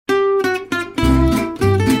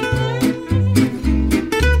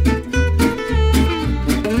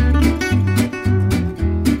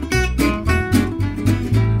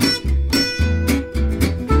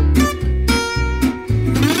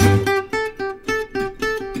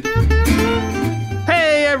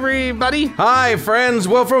everybody. Hi, friends.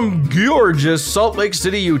 Well, from gorgeous Salt Lake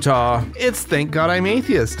City, Utah, It's Thank God I'm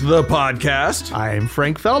Atheist. the podcast. I'm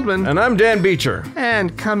Frank Feldman. And I'm Dan Beecher.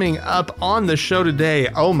 And coming up on the show today,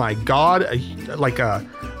 oh my God,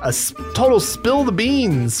 total spill the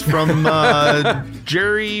beans from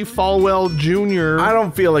Jerry Falwell Jr. I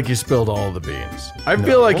don't feel like he spilled all the beans. I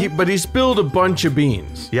feel like he spilled a bunch of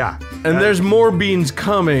beans. Yeah. And there's more beans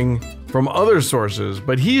coming from other sources,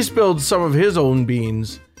 but he spilled some of his own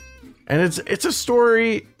beans. And it's a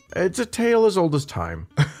story, it's a tale as old as time.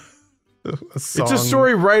 It's a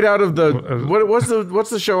story right out of the what's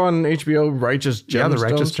the show on HBO? Righteous Gemstones. Yeah, the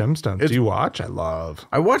Righteous Gemstones. Do you watch?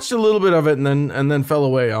 I watched a little bit of it and then fell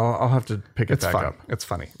away. I'll have to pick it back up. It's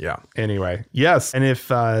funny. Yeah. Anyway, yes, and if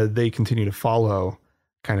they continue to follow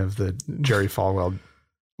kind of the Jerry Falwell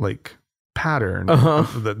pattern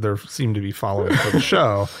that they seem to be following for the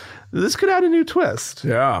show, this could add a new twist.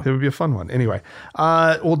 Yeah, it would be a fun one. Anyway,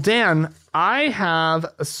 well, Dan, I have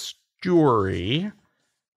a story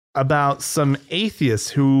about some atheists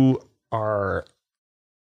who are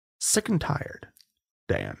sick and tired.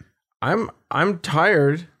 Dan, I'm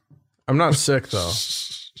tired. I'm not sick though.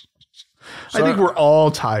 I think we're all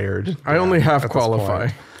tired. I only half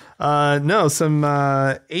qualify. No, some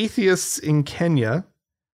atheists in Kenya.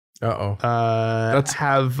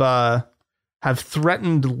 Have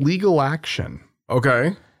threatened legal action.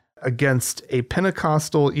 Okay. Against a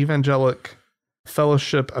Pentecostal Evangelic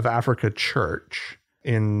Fellowship of Africa church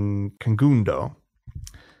in Kangundo.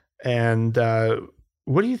 And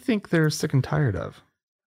what do you think they're sick and tired of?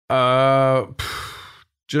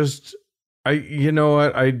 You know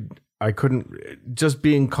what? I couldn't, just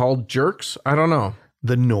being called jerks. I don't know.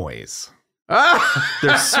 The noise.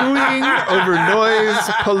 They're suing over noise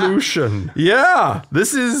pollution. Yeah.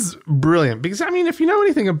 This is brilliant because, I mean, if you know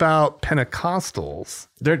anything about Pentecostals,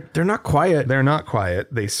 they're not quiet. They're not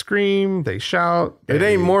quiet. They scream, they shout. It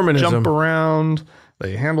ain't Mormonism. Jump around.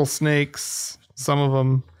 They handle snakes. Some of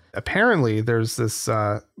them. Apparently, there's this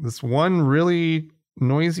one really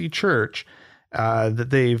noisy church that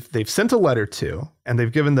they've sent a letter to, and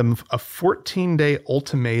they've given them a 14-day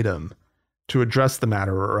ultimatum to address the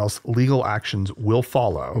matter, or else legal actions will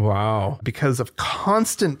follow. Wow. Because of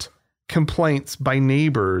constant complaints by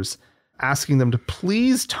neighbors asking them to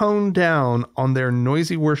please tone down on their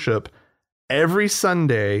noisy worship every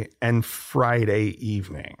Sunday and Friday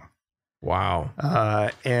evening. Wow.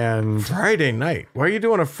 And Friday night. Why are you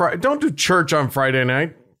doing don't do church on Friday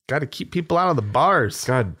night. Got to keep people out of the bars.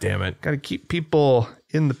 God damn it. Got to keep people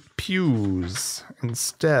in the pews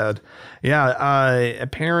instead. Yeah.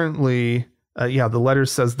 Apparently, the letter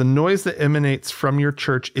says the noise that emanates from your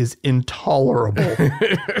church is intolerable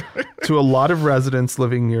to a lot of residents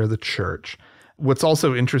living near the church. What's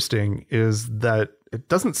also interesting is that it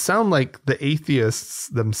doesn't sound like the atheists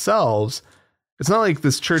themselves. It's not like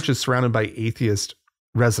this church is surrounded by atheist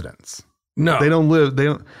residents. No,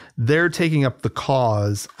 they're taking up the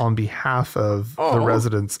cause on behalf of the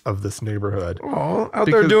residents of this neighborhood. Out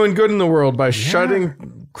there doing good in the world by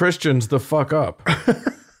shutting Christians the fuck up.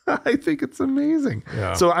 I think it's amazing.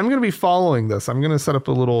 Yeah. So I'm going to be following this. I'm going to set up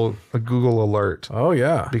a Google alert. Oh,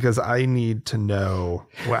 yeah. Because I need to know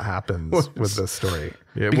what happens with this story.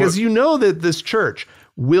 Yeah, because you know that this church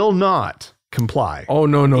will not comply. Oh,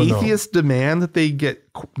 no. Atheists demand that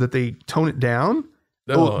they tone it down.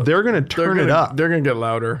 They're going to turn it up. They're going to get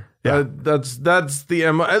louder. Yeah. That's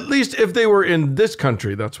the MO. At least if they were in this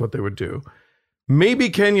country, that's what they would do. Maybe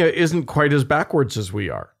Kenya isn't quite as backwards as we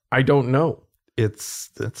are. I don't know. It's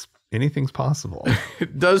anything's possible.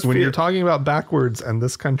 It does. When you're talking about backwards and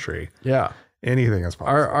this country. Yeah. Anything is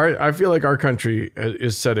possible. I feel like our country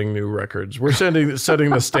is setting new records. We're setting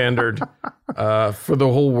the standard for the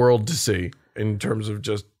whole world to see in terms of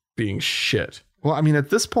just being shit. Well, I mean, at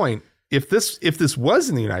this point, if this was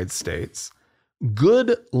in the United States,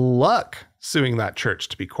 good luck suing that church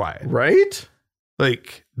to be quiet. Right?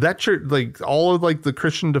 Like that church, like all of the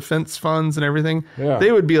Christian defense funds and everything,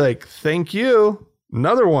 they would be like, thank you.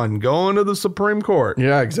 Another one going to the Supreme Court.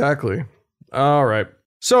 Yeah, exactly. All right.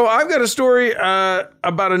 So I've got a story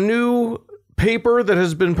about a new paper that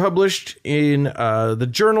has been published in the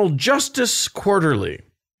journal Justice Quarterly,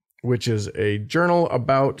 which is a journal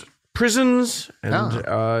about prisons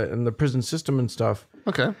and the prison system and stuff.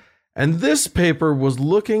 Okay. And this paper was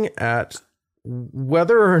looking at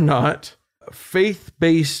whether or not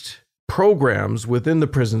faith-based programs within the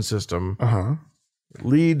prison system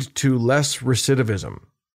lead to less recidivism.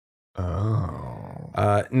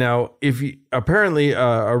 Now, apparently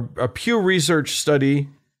a Pew Research study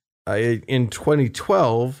in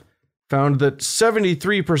 2012 found that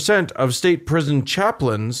 73% of state prison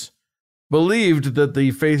chaplains believed that the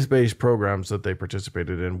faith-based programs that they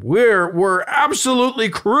participated in were absolutely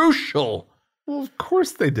crucial. Well, of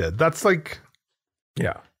course they did. That's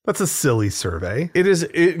Yeah. that's a silly survey. It is.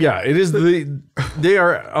 They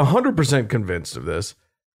are 100% convinced of this.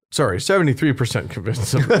 Sorry, 73%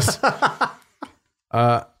 convinced of this.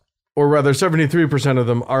 Or rather, 73% of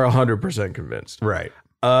them are 100% convinced. Right.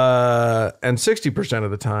 And 60%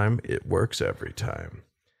 of the time, it works every time.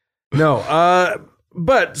 No.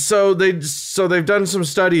 But so they've done some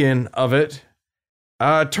studying of it.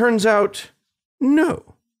 Turns out,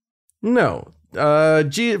 no.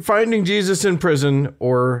 Finding Jesus in prison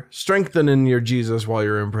or strengthening your Jesus while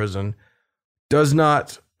you're in prison does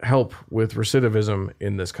not help with recidivism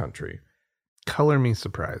in this country. Color me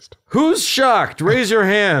surprised. Who's shocked? Raise your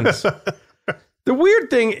hands. The weird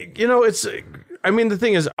thing, the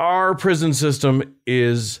thing is, our prison system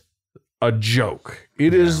is a joke.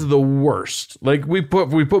 It is the worst. Like we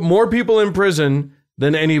put more people in prison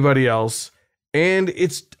than anybody else, and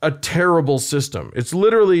it's a terrible system. It's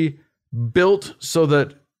literally built so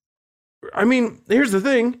that, here's the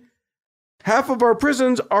thing. Half of our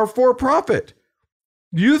prisons are for profit.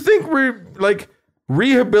 Do you think we're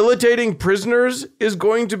rehabilitating prisoners is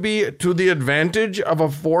going to be to the advantage of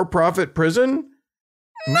a for-profit prison?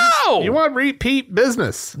 No! You want repeat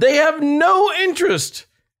business. They have no interest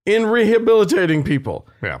in rehabilitating people.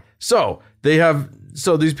 Yeah. So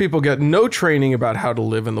these people get no training about how to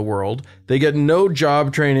live in the world. They get no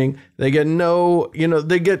job training. They get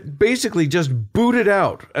they get basically just booted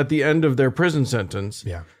out at the end of their prison sentence.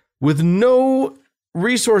 Yeah. With no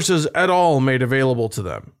resources at all made available to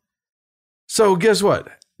them. So guess what?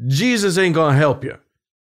 Jesus ain't going to help you.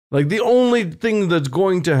 The only thing that's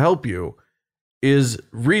going to help you is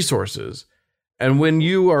resources. And when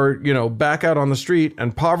you are, back out on the street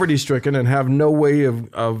and poverty stricken and have no way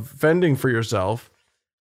of fending for yourself,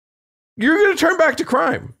 you're going to turn back to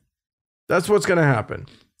crime. That's what's going to happen.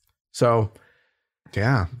 So,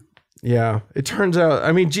 yeah, it turns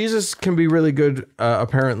out, Jesus can be really good.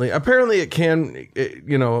 Apparently it can,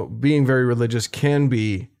 being very religious can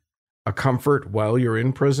be a comfort while you're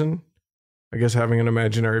in prison. I guess having an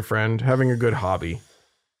imaginary friend, having a good hobby,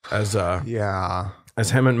 as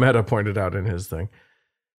Hemant Mehta pointed out in his thing.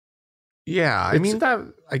 Yeah,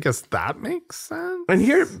 I guess that makes sense.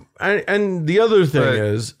 And the other thing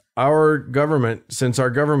is, our government, since our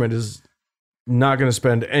government is not going to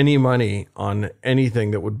spend any money on anything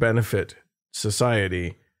that would benefit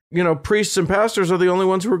society, priests and pastors are the only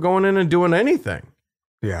ones who are going in and doing anything.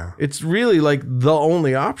 Yeah. It's really the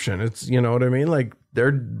only option. It's, you know what I mean?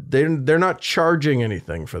 They're not charging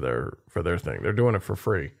anything for their thing. They're doing it for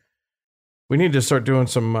free. We need to start doing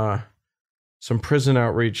some prison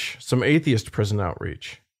outreach, some atheist prison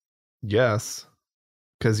outreach. Yes.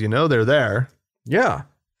 Because they're there. Yeah.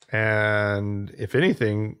 And if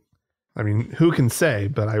anything, who can say,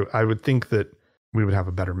 but I would think that we would have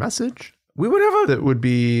a better message. We would have that would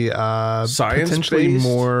be potentially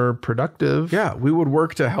more productive. Yeah, we would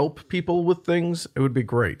work to help people with things. It would be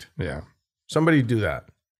great. Yeah. Somebody do that.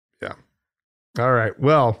 Yeah. All right.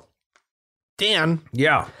 Well, Dan.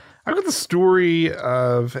 Yeah. I've got the story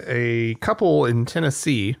of a couple in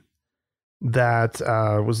Tennessee that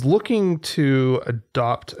was looking to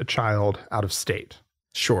adopt a child out of state.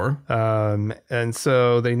 Sure. And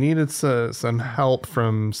so they needed some help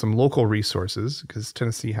from some local resources because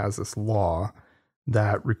Tennessee has this law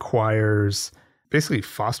that requires basically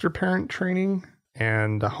foster parent training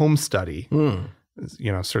and a home study,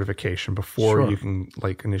 certification before you can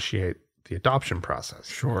initiate the adoption process.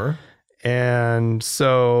 Sure. And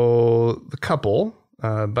so the couple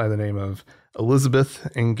by the name of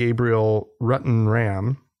Elizabeth and Gabriel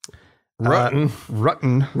Rutten.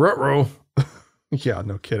 Yeah,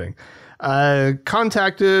 no kidding.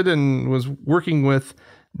 Contacted and was working with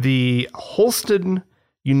the Holston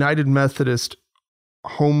United Methodist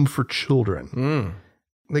Home for Children.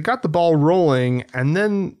 They got the ball rolling, and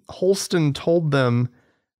then Holston told them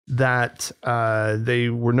that they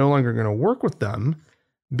were no longer going to work with them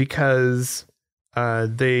because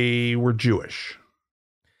they were Jewish.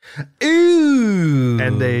 Ooh.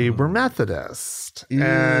 And they were Methodist. Ooh.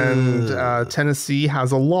 And Tennessee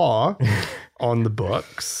has a law on the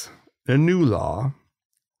books, a new law,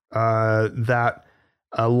 that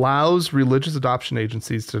allows religious adoption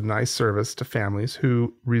agencies to deny service to families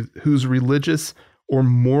whose religious or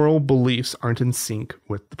moral beliefs aren't in sync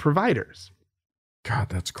with the providers. God,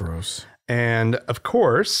 that's gross. And of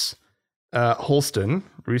course, Holston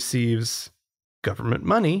receives government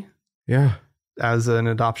money. Yeah. As an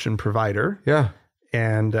adoption provider. Yeah.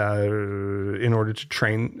 And in order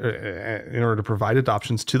to provide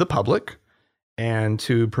adoptions to the public. and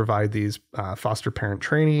to provide these foster parent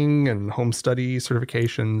training and home study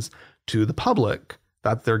certifications to the public,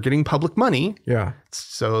 that they're getting public money. Yeah.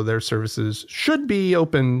 So their services should be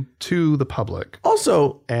open to the public.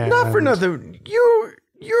 Also, not for And- nothing,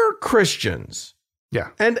 you're Christians. Yeah.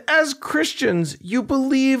 And as Christians, you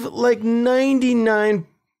believe like 99%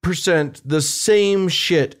 the same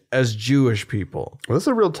shit as Jewish people. Well, this is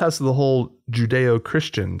a real test of the whole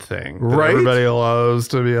Judeo-Christian thing. That Right? Everybody loves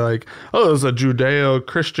to be like, oh, there's a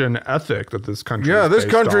Judeo-Christian ethic that this country Yeah, is this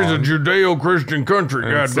based country's on. a Judeo-Christian country,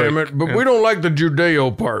 And it's goddammit. like- But we don't like the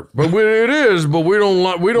Judeo part. But it is, but we don't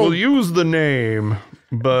like, we don't. We'll use the name,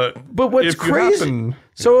 but But if you happen-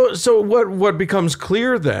 so what becomes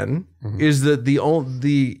clear then is that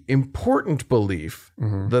the important belief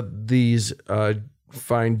that these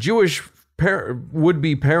fine Jewish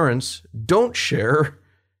would-be parents don't share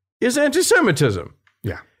is anti-Semitism,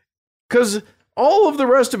 Yeah, because all of the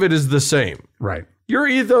rest of it is the same. right.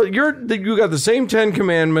 You got the same 10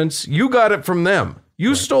 commandments. You got it from them.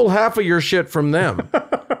 You stole half of your shit from them.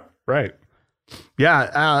 Right.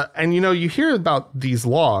 Yeah. And, you hear about these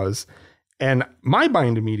laws, and my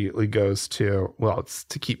mind immediately goes to, well, it's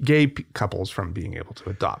to keep gay couples from being able to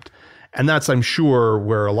adopt. And that's, I'm sure,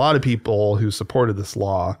 where a lot of people who supported this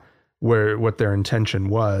law, where what their intention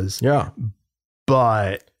was. Yeah.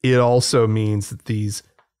 But it also means that these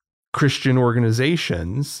Christian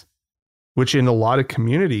organizations, which in a lot of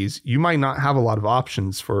communities, you might not have a lot of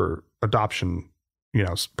options for adoption,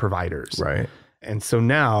 providers. Right. And so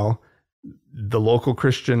now the local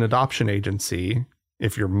Christian adoption agency,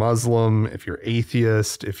 if you're Muslim, if you're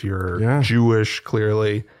atheist, if you're Yeah. Jewish,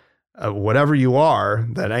 clearly, whatever you are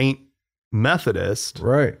that ain't Methodist,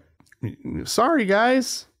 Right. sorry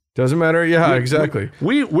guys. Doesn't matter. Yeah, exactly.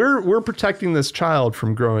 We're protecting this child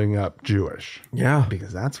from growing up Jewish Yeah.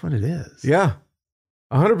 because that's what it is. Yeah.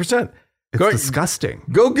 100%. It's disgusting.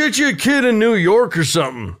 Go get you a kid in New York or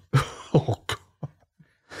something. Oh, God.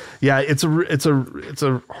 Yeah, it's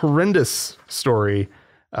a horrendous story.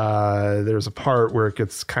 There's a part where it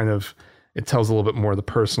gets it tells a little bit more of the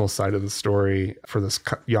personal side of the story for this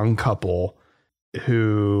young couple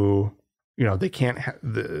who, they can't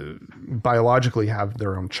biologically have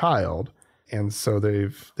their own child, and so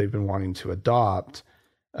they've been wanting to adopt.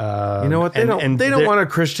 You know what? They don't want a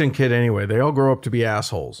Christian kid anyway. They all grow up to be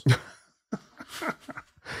assholes.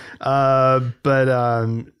 But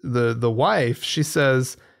the wife, she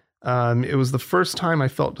says, it was the first time I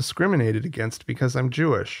felt discriminated against because I'm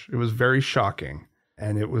Jewish. It was very shocking,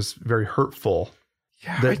 and it was very hurtful.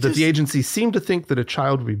 Yeah, That the agency seemed to think that a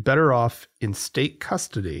child would be better off in state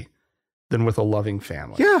custody than with a loving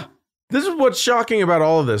family. Yeah. This is what's shocking about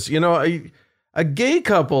all of this. A gay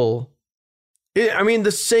couple,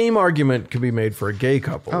 the same argument can be made for a gay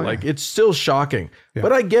couple. Oh, yeah. It's still shocking. Yeah.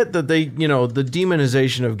 But I get that the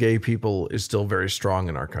demonization of gay people is still very strong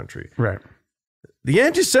in our country. Right. The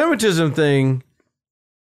anti-Semitism thing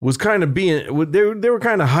was kind of they were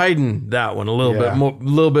kind of hiding that one a little Yeah. bit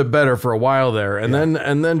little bit better for a while there. And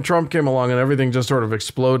Yeah. then Trump came along and everything just sort of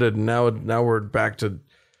exploded, and now we're back to.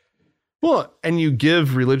 Well, and you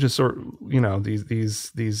give religious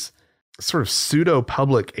these sort of pseudo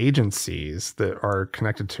public agencies that are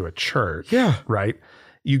connected to a church. Yeah. Right.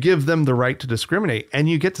 You give them the right to discriminate, and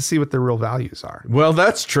you get to see what their real values are. Well,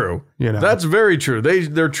 that's true. That's very true.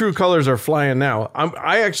 Their true colors are flying now.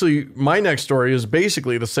 My next story is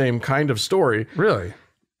basically the same kind of story. Really?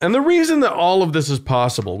 And the reason that all of this is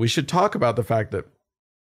possible, we should talk about the fact that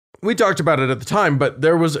we talked about it at the time, but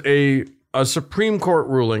there was a Supreme Court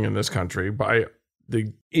ruling in this country by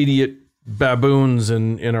the idiot baboons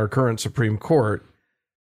in our current Supreme Court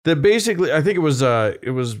that basically, I think it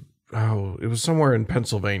was somewhere in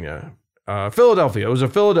Pennsylvania, Philadelphia. It was a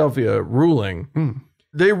Philadelphia ruling.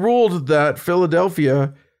 They ruled that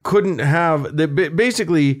Philadelphia couldn't have,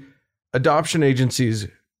 basically adoption agencies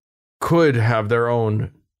could have their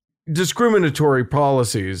own discriminatory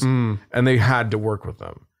policies, and they had to work with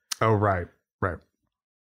them. Oh, right. Right.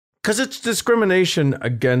 Because it's discrimination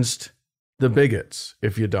against the bigots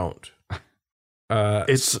if you don't.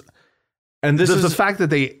 It's and this is the fact that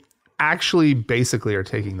they actually basically are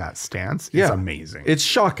taking that stance is Yeah. amazing. It's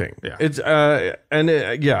shocking. Yeah. It's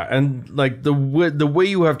and like the way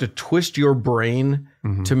you have to twist your brain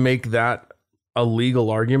to make that a legal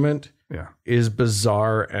argument Yeah. is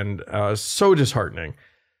bizarre and so disheartening.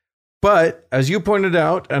 But as you pointed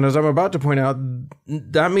out, and as I'm about to point out,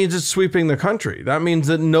 that means it's sweeping the country. That means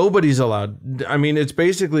that nobody's allowed. I mean, it's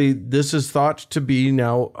basically, this is thought to be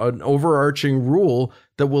now an overarching rule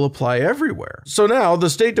that will apply everywhere. So now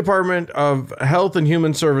the State Department of Health and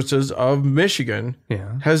Human Services of Michigan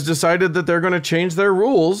has decided that they're going to change their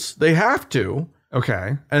rules. They have to.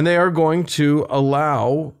 Okay. And they are going to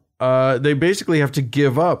allow, they basically have to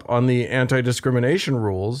give up on the anti-discrimination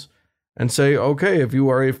rules and say, okay, if you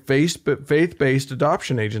are a faith-based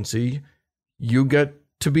adoption agency, you get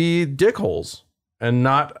to be dickholes and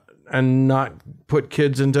not put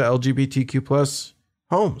kids into LGBTQ plus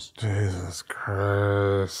homes. Jesus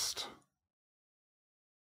Christ.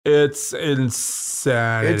 It's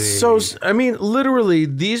insanity. It's so, I mean, literally,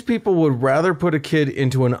 these people would rather put a kid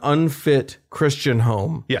into an unfit Christian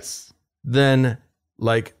home. Yes. Than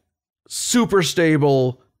like super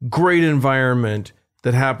stable, great environment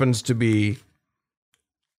that happens to be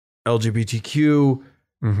LGBTQ,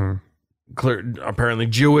 apparently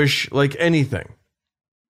Jewish, like anything.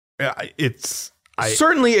 Yeah,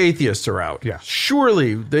 certainly atheists are out. Yeah.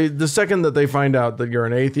 Surely the second that they find out that you're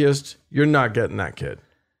an atheist, you're not getting that kid.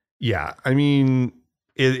 Yeah. I mean,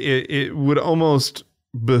 it would almost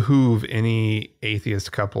behoove any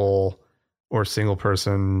atheist couple or single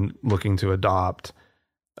person looking to adopt.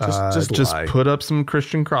 Just put up some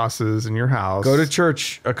Christian crosses in your house. Go to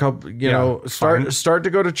church a couple, start to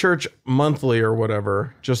go to church monthly or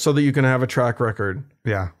whatever, just so that you can have a track record.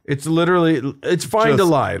 Yeah. It's fine Just to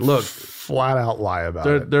lie. Look, flat out lie about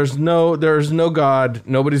it. There's no God.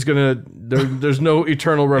 Nobody's there's no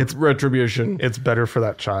eternal retribution. It's better for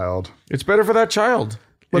that child. It's better for that child.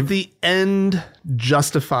 Let the end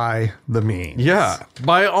justify the means. Yeah,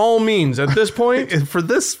 by all means. At this point,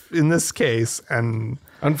 in this case, and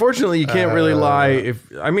unfortunately, you can't really lie.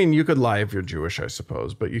 You could lie if you're Jewish, I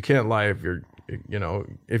suppose, but you can't lie if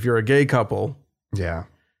you're a gay couple. Yeah,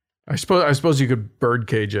 I suppose you could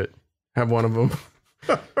birdcage it. Have one of them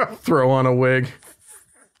throw on a wig.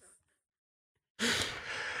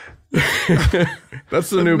 That's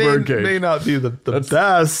the new birdcage. May not be the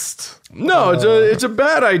best. No, it's a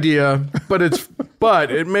bad idea, but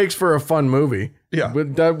it makes for a fun movie. Yeah.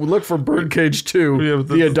 Look for Birdcage 2,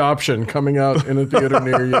 the adoption, coming out in a theater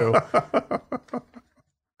near you.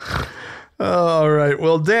 All right.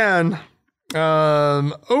 Well, Dan,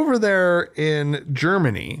 over there in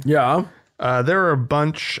Germany, there are a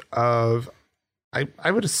bunch of,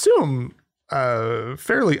 I would assume,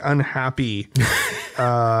 fairly unhappy.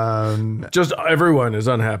 Just everyone is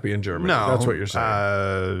unhappy in Germany. No, that's what you're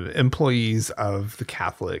saying. Employees of the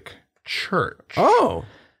Catholic Church. Oh,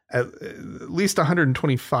 at least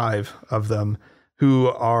 125 of them who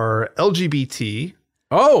are LGBT.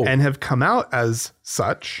 Oh, and have come out as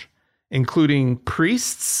such, including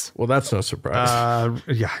priests. Well, that's no surprise.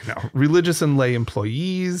 Religious and lay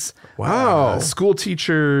employees. Wow. School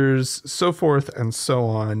teachers, so forth and so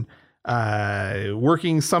on.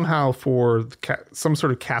 Working somehow for some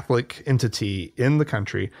sort of Catholic entity in the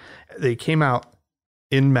country. They came out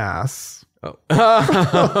en masse. Oh.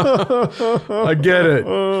 I get it.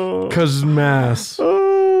 'Cause mass.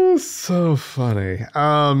 Oh, so funny.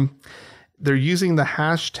 They're using the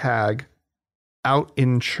hashtag out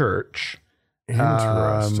in church.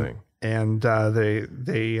 Interesting. And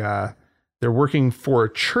they're working for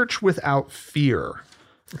a church without fear,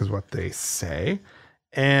 is what they say.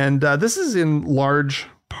 And this is in large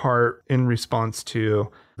part in response to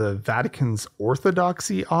the Vatican's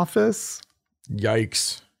Orthodoxy Office.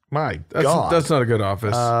 Yikes. My God. That's not a good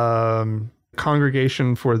office.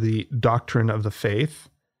 Congregation for the Doctrine of the Faith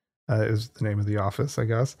is the name of the office, I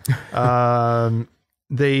guess.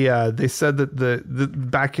 They said that the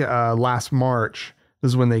back last March, this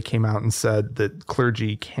is when they came out and said that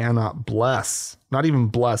clergy cannot bless, not even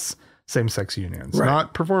bless same-sex unions,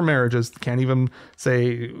 not perform marriages, can't even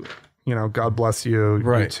say, God bless you,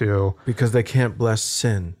 you too. Because they can't bless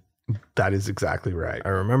sin. That is exactly right. I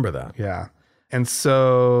remember that. Yeah. And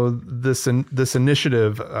so this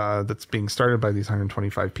initiative that's being started by these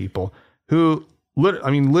 125 people who,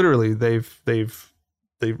 literally, they've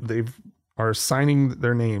are signing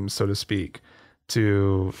their names, so to speak,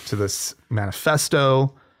 to this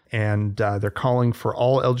manifesto, and they're calling for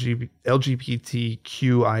all LGBTQIA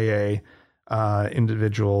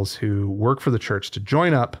individuals who work for the church to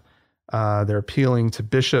join up. They're appealing to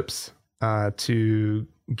bishops to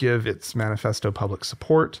give its manifesto public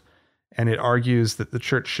support. And it argues that the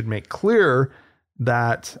church should make clear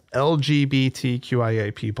that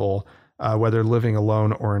LGBTQIA people, whether living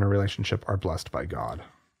alone or in a relationship, are blessed by God.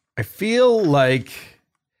 I feel like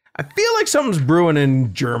something's brewing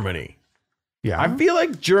in Germany. Yeah. I feel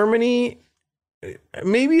like Germany,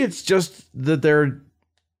 maybe it's just that they're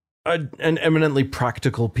an eminently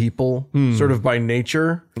practical people, sort of by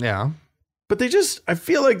nature. Yeah. But I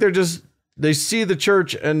feel like they see the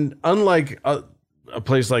church, and unlike a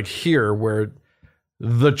place like here where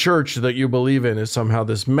the church that you believe in is somehow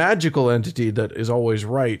this magical entity that is always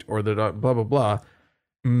right, or that blah, blah, blah.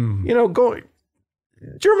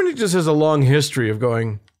 Germany just has a long history of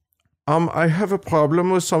going, I have a problem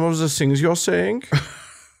with some of the things you're saying.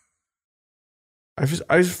 I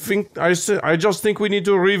just think we need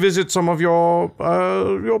to revisit some of your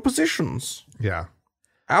positions. Yeah.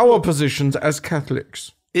 Our positions as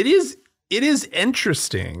Catholics. It is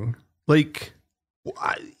interesting. Like,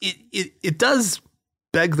 it does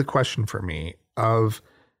beg the question for me of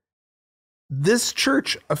this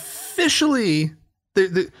church officially,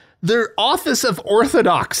 their office of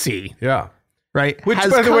orthodoxy, Yeah. right, Which,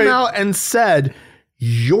 has by the come way, out and said,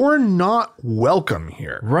 you're not welcome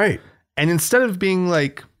here. Right. And instead of being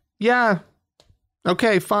like, yeah,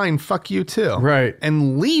 okay, fine, fuck you too. Right.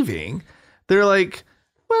 And leaving, they're like,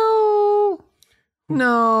 well,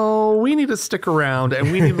 no, we need to stick around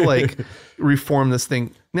and we need to like reform this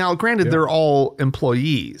thing. Now, granted, they're all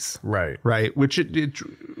employees, Right. right? Which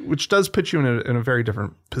which does put you in a very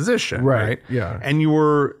different position, right? Yeah. And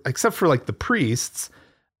you're, except for like the priests,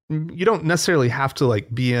 you don't necessarily have to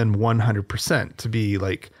like be in 100% to be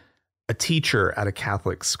like a teacher at a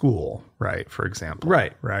Catholic school, right? For example,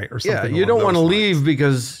 Right. Or Yeah. something. You along don't want to those leave lines.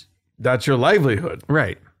 because that's your livelihood.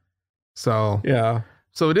 Right? So Yeah.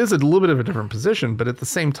 So it is a little bit of a different position, but at the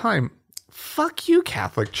same time, fuck you,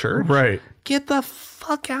 Catholic Church. Right. Get the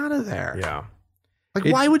fuck out of there. Yeah. Like,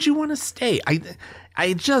 why would you want to stay?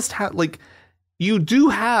 I just have, like, you do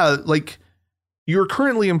have, like, you're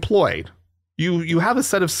currently employed. You have a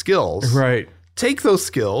set of skills. Right. Take those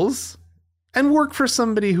skills and work for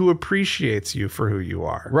somebody who appreciates you for who you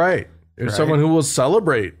are. Right. There's someone who will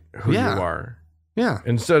celebrate who Yeah. you are. Yeah.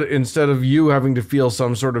 Instead of you having to feel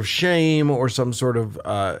some sort of shame or some sort of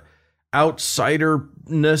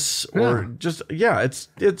outsiderness or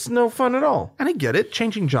it's no fun at all. And I get it.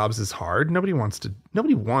 Changing jobs is hard. Nobody wants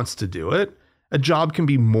to do it. A job can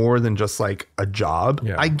be more than just like a job.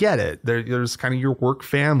 Yeah. I get it. There's kind of your work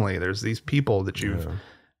family. There's these people that you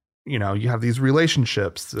have these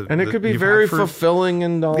relationships. And it could be very fulfilling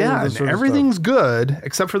and all of and this sort of everything's good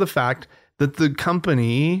except for the fact that the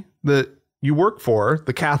company that you work for,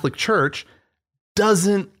 the Catholic Church,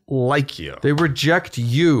 doesn't like you. They reject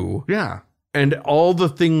you Yeah. and all the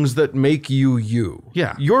things that make you you.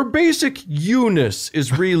 Yeah. Your basic you-ness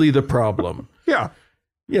is really the problem. Yeah.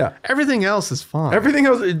 Yeah. Everything else is fine. Everything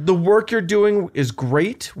else, the work you're doing is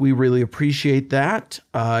great. We really appreciate that.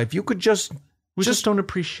 If you could we just don't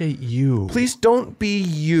appreciate you. please don't be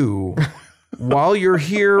you while you're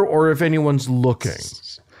here or if anyone's looking.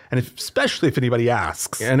 And especially if anybody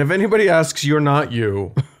asks. And if anybody asks, you're not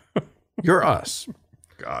you. You're us.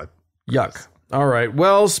 God. Yuck. All right.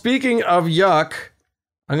 Well, speaking of yuck,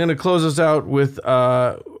 I'm going to close us out with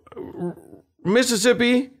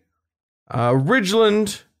Mississippi,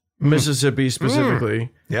 Ridgeland, Mississippi specifically.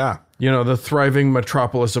 Yeah. You know, the thriving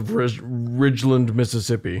metropolis of Ridgeland,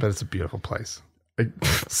 Mississippi. But it's a beautiful place.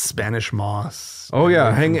 Spanish moss. Oh,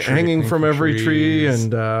 yeah. Hanging from every tree trees.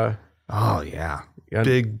 and Oh, yeah. Yeah.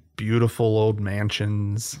 Big, beautiful old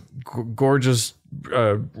mansions. gorgeous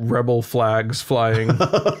rebel flags flying.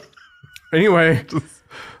 Anyway,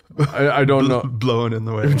 I don't know. Blowing in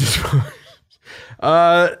the wind.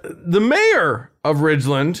 The mayor of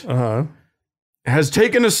Ridgeland has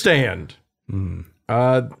taken a stand. And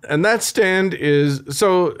that stand is,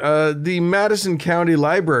 the Madison County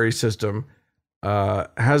Library System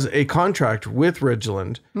has a contract with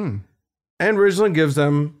Ridgeland. And Ridgeland gives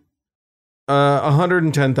them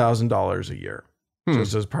 $110,000 a year.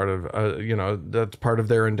 Just as part of, that's part of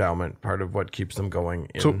their endowment, part of what keeps them going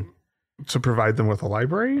in. So, to provide them with a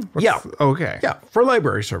library? Yeah. Okay. Yeah, for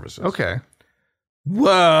library services. Okay.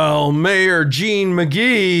 Well, Mayor Gene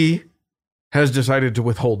McGee has decided to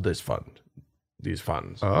withhold these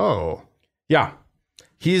funds. Oh. Yeah.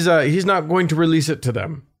 He's not going to release it to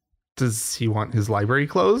them. Does he want his library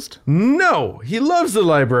closed? No, he loves the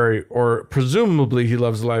library, or presumably he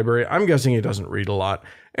loves the library. I'm guessing he doesn't read a lot.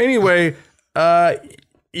 Anyway,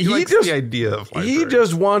 He likes the idea of library. he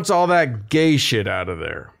just wants all that gay shit out of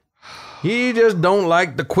there. He just don't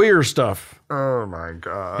like the queer stuff Oh my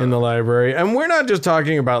God. in the library. And we're not just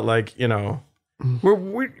talking about like,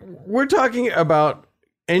 we're talking about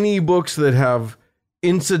any books that have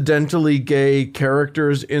incidentally gay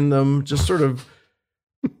characters in them. Just sort of,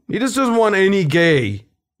 he just doesn't want any gay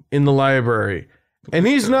in the library. And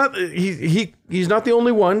he's not the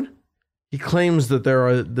only one. He claims that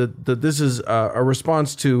that this is a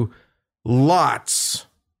response to lots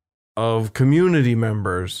of community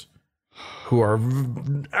members who are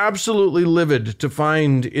absolutely livid to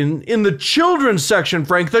find in the children's section,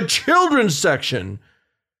 Frank, the children's section,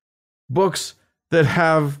 books that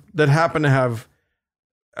happen to have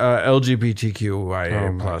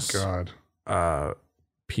LGBTQIA plus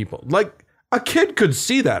people. Like, a kid could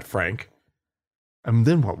see that, Frank. And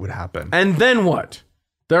then what would happen? And then what?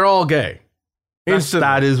 They're all gay.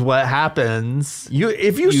 That is what happens.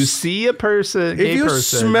 If you see a person, if you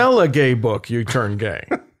smell a gay book, you turn gay.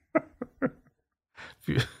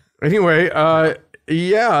 Anyway,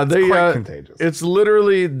 yeah, it's quite contagious. It's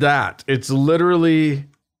literally that. It's literally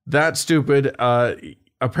that stupid.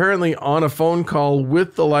 Apparently, on a phone call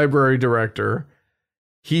with the library director,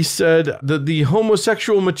 he said that the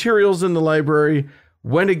homosexual materials in the library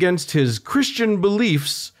went against his Christian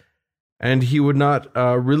beliefs, and he would not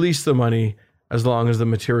release the money as long as the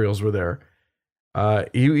materials were there.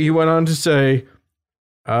 He went on to say,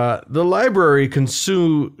 the library can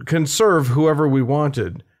serve whoever we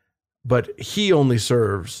wanted, but he only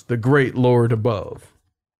serves the great Lord above.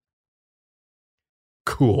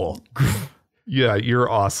 Cool. Yeah, you're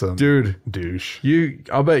awesome. Dude. Douche.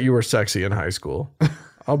 I'll bet you were sexy in high school.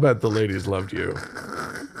 I'll bet the ladies loved you.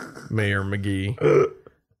 Mayor McGee.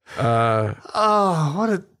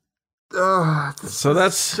 So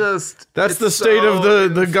that's the state of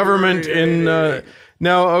the government in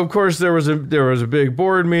now, of course, there was a big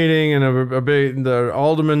board meeting and the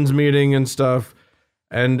alderman's meeting and stuff.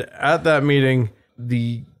 And at that meeting,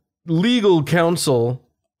 the legal counsel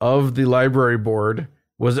of the library board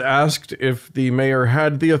was asked if the mayor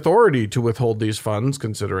had the authority to withhold these funds,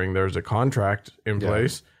 considering there's a contract in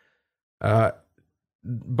place.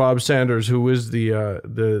 Bob Sanders, who is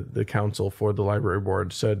the counsel for the library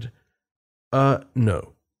board, said,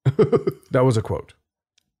 no. That was a quote.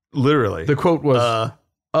 Literally. The quote was,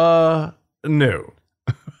 no.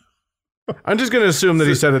 I'm just going to assume that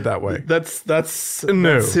he said it that way. That's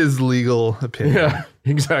his legal opinion. Yeah,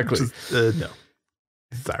 exactly. No.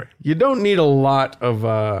 Sorry. You don't need a lot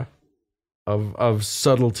of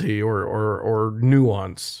subtlety or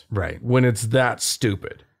nuance, right, when it's that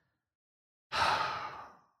stupid.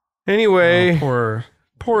 Anyway, poor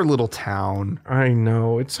little town. I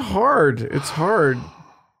know, it's hard.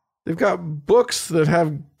 They've got books that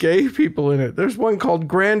have gay people in it. There's one called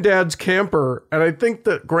Granddad's Camper, and I think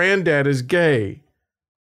that Granddad is gay.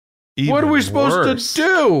 What are we supposed to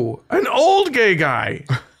do? An old gay guy.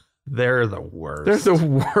 They're the worst. They're the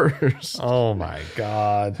worst. Oh my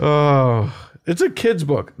God. Oh, it's a kid's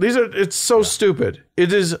book. It's so stupid.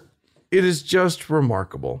 It is just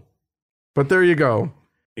remarkable. But there you go.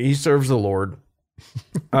 He serves the Lord.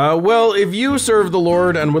 Well, if you serve the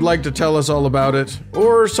Lord and would like to tell us all about it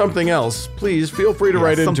or something else, please feel free to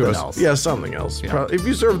write into us. Yeah, something else. Yeah. If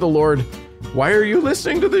you serve the Lord, why are you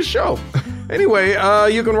listening to this show? Anyway,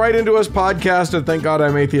 you can write into us,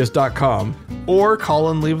 podcast@thankgodimatheist.com. Or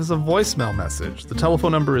call and leave us a voicemail message. The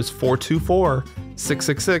telephone number is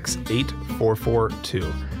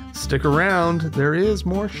 424-666-8442. Stick around. There is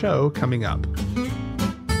more show coming up.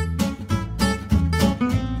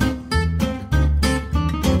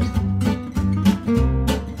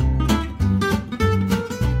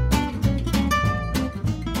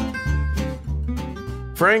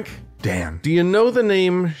 Frank, Dan, do you know the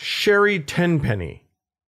name Sherry Tenpenny?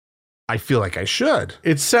 I feel like I should.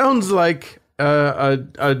 It sounds like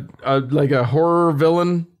like a horror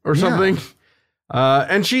villain or something.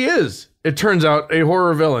 And she is, it turns out, a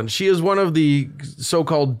horror villain. She is one of the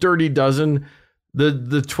so-called Dirty Dozen,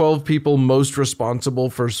 the 12 people most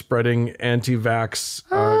responsible for spreading anti-vax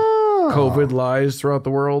COVID lies throughout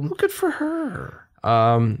the world. Good for her.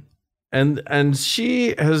 And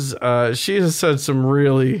she has said some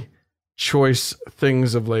really choice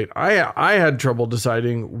things of late. I had trouble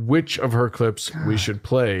deciding which of her clips we should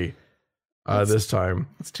play this time.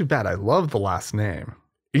 That's too bad. I love the last name.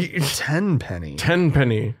 Tenpenny.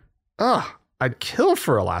 Tenpenny. Ugh, I'd kill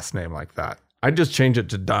for a last name like that. I'd just change it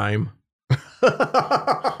to Dime.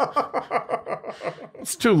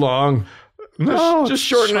 It's too long. No, just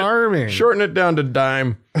shorten it down to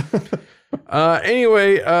Dime.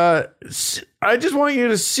 Anyway, I just want you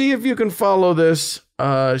to see if you can follow this.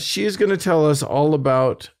 She's going to tell us all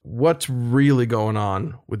about what's really going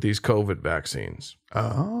on with these COVID vaccines.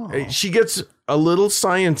 Oh. She gets a little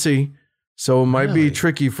sciencey, so it might be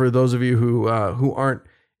tricky for those of you who aren't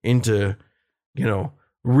into,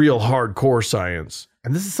 real hardcore science.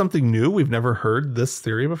 And this is something new? We've never heard this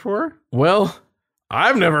theory before? Well,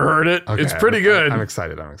 I've never heard it. Okay, it's pretty good. I'm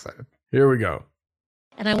excited. Here we go.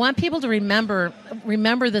 And I want people to remember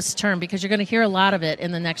this term because you're going to hear a lot of it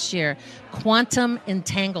in the next year. Quantum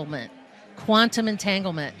entanglement. quantum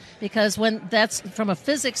entanglement, because when that's from a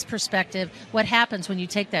physics perspective, what happens when you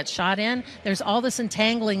take that shot in, there's all this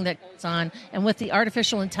entangling that goes on, and with the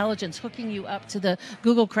artificial intelligence hooking you up to the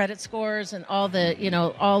Google credit scores and all the,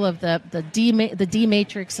 all of the D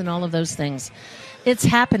matrix and all of those things. It's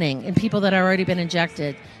happening in people that have already been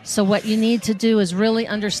injected. So what you need to do is really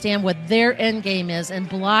understand what their end game is and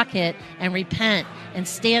block it and repent and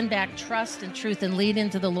stand back, trust and truth, and lead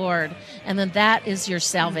into the Lord. And then that is your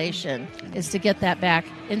salvation, is to get that back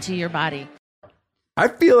into your body. I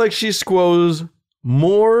feel like she squoze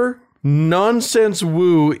more nonsense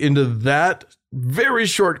woo into that very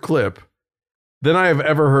short clip than I have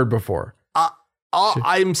ever heard before.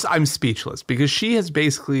 I'm speechless, because she has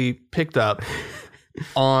basically picked up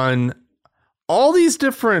on all these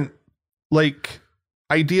different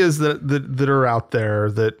ideas that are out there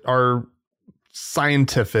that are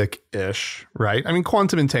scientific-ish, right? I mean,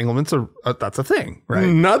 quantum entanglements that's a thing, right?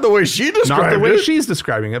 Not the way she described it. Not the way she's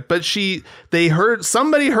describing it, but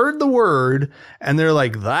somebody heard the word and they're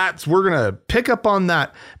like, we're gonna pick up on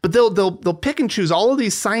that. But they'll pick and choose all of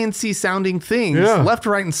these sciencey sounding things left,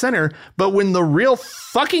 right, and center. But when the real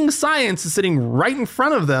fucking science is sitting right in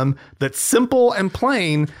front of them, that's simple and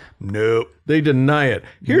plain, nope. They deny it.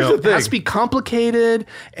 Here's the thing. It has to be complicated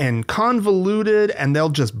and convoluted, and they'll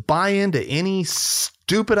just buy into any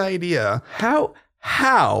stupid idea. How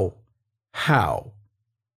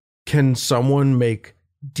can someone make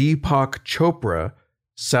Deepak Chopra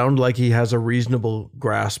sound like he has a reasonable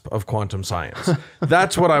grasp of quantum science?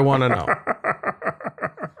 That's what I want to know.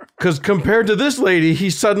 Because compared to this lady, he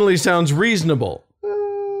suddenly sounds reasonable.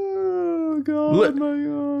 Oh, God, my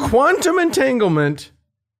God. Quantum entanglement.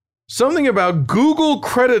 Something about Google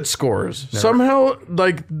credit scores. Never. Somehow,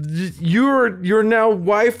 you're now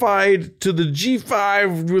Wi-Fi'd to the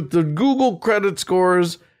G5 with the Google credit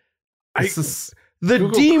scores. The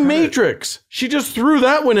Google D matrix. She just threw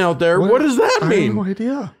that one out there. What does that mean? I have no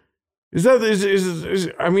idea. Is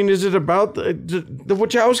it about the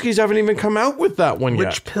Wachowskis haven't even come out with that one yet?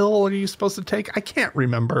 Which pill are you supposed to take? I can't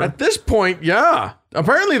remember. At this point, yeah.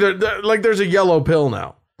 Apparently, there's a yellow pill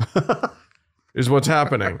now. Is what's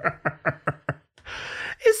happening.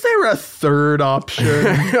 Is there a third option?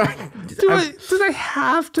 Did I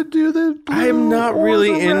have to do the blue? I'm not or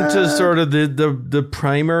really the into red? sort of the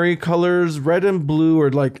primary colors. Red and blue are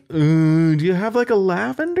like, do you have like a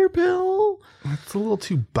lavender pill? It's a little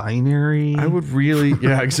too binary. I would really,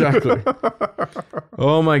 yeah, exactly.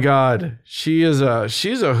 Oh my God. She's a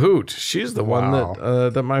hoot. She's the one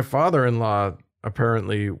that my father-in-law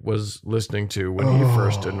apparently was listening to when he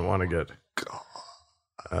first didn't want to get.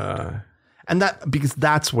 And because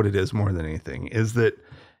that's what it is more than anything, is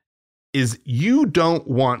you don't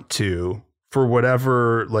want to, for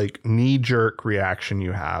whatever knee-jerk reaction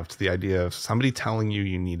you have to the idea of somebody telling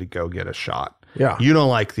you need to go get a shot. Yeah. You don't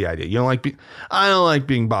like the idea. You don't like I don't like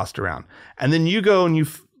being bossed around. And then you go and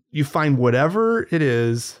you find whatever it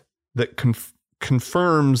is that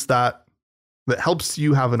confirms that helps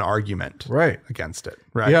you have an argument against it.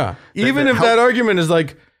 Right. Yeah. Even if that argument is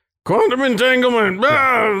like, quantum entanglement,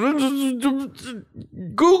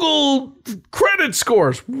 Google credit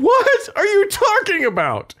scores. What are you talking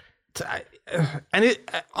about? And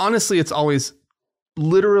honestly, it's always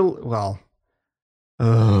literal. Well,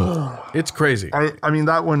 it's crazy. I mean,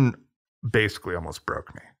 that one basically almost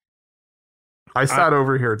broke me. I sat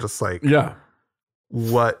over here just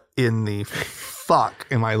what in the fuck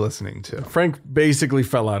am I listening to? Frank basically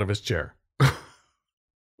fell out of his chair.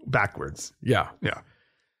 Backwards. Yeah. Yeah.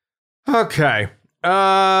 Okay.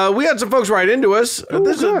 We had some folks write into us.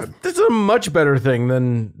 This is a much better thing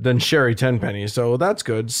than Sherry Tenpenny, so that's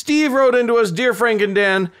good. Steve wrote into us, Dear Frank and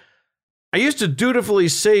Dan, I used to dutifully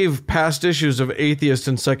save past issues of atheist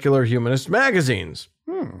and secular humanist magazines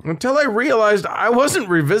until I realized I wasn't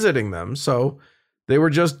revisiting them, so they were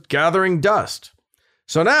just gathering dust.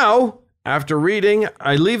 So now, after reading,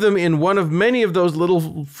 I leave them in one of many of those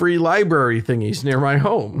little free library thingies near my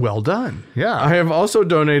home. Well done. Yeah. I have also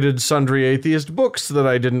donated sundry atheist books that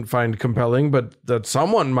I didn't find compelling, but that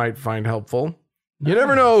someone might find helpful. You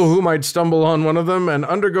never know who might stumble on one of them and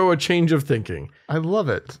undergo a change of thinking. I love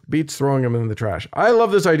it. Beats throwing them in the trash. I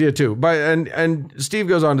love this idea too. And Steve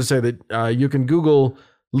goes on to say that you can Google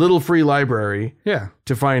little free library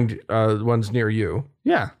to find ones near you.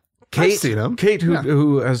 Yeah. Kate, I've seen them. Kate,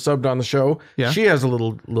 who has subbed on the show, she has a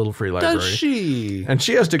little free library. Does she? And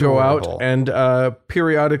she has to go out and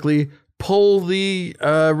periodically pull the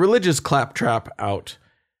religious claptrap out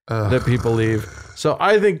that people leave. So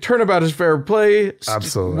I think turnabout is fair play.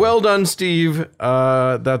 Absolutely. Well done, Steve.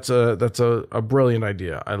 That's a brilliant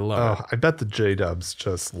idea. I love it. I bet the J-dubs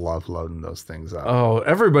just love loading those things up. Oh,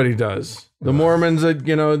 everybody does. The Mormons that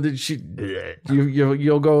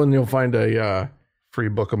you'll go and you'll find a Free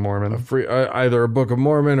Book of Mormon. free either a Book of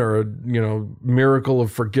Mormon or a Miracle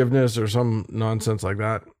of Forgiveness or some nonsense like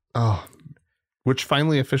that. Oh, which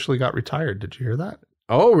finally officially got retired. Did you hear that?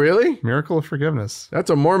 Oh, really? Miracle of Forgiveness. That's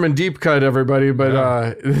a Mormon deep cut, everybody.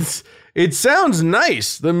 But it sounds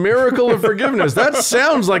nice. The Miracle of Forgiveness. That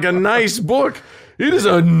sounds like a nice book. It is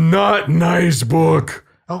a not nice book.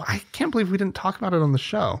 Oh, I can't believe we didn't talk about it on the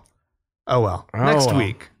show. Oh well. Oh, Next well.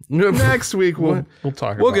 week. Next week we'll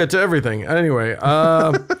talk. We'll about get to everything. Anyway,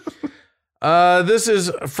 this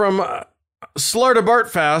is from Slarta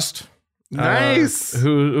Bartfast. Nice.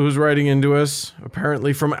 Who's writing into us,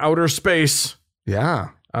 apparently from outer space. Yeah.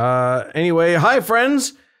 Anyway, hi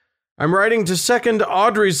friends. I'm writing to second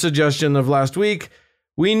Audrey's suggestion of last week.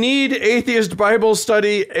 We need Atheist Bible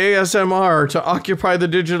Study ASMR to occupy the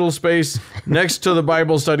digital space next to the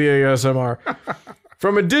Bible Study ASMR.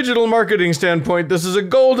 From a digital marketing standpoint, this is a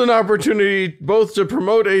golden opportunity both to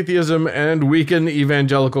promote atheism and weaken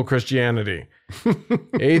evangelical Christianity.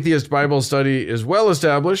 Atheist Bible Study is well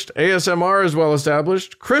established. ASMR is well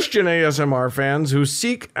established. Christian ASMR fans who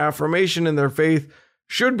seek affirmation in their faith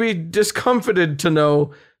should be discomfited to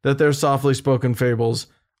know that their softly spoken fables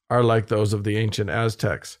are like those of the ancient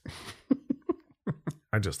Aztecs.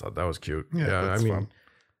 I just thought that was cute. Yeah, that's fun.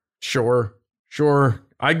 Sure.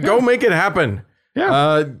 I'd go make it happen.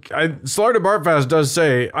 Yeah. Slarta Bartfast does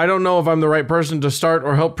say, I don't know if I'm the right person to start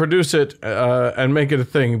or help produce it and make it a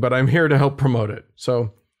thing, but I'm here to help promote it.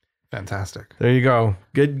 So Fantastic. there you go.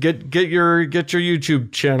 Get your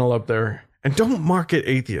YouTube channel up there. And don't market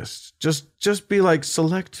atheists. Just be like,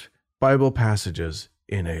 select Bible passages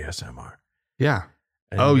in ASMR. Yeah.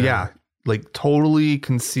 And, yeah. Like totally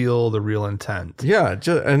conceal the real intent. Yeah,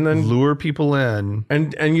 and then Lure people in.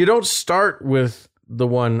 and you don't start with the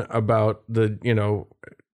one about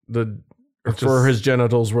for his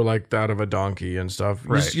genitals were like that of a donkey and stuff.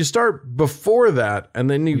 Right. You start before that, and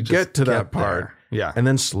then you just get to get that part, there. Yeah. and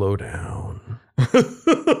then slow down.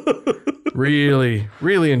 Really,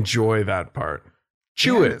 really enjoy that part.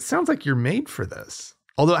 Chew Man, it. It sounds like you're made for this.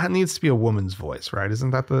 Although it needs to be a woman's voice, right?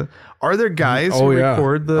 Isn't that are there guys who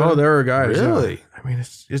record the... Oh, there are guys. Really? Yeah. I mean,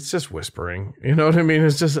 it's just whispering. You know what I mean?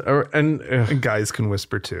 It's just... And guys can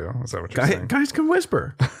whisper too. Is that what you're saying? Guys can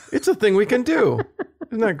whisper. It's a thing we can do.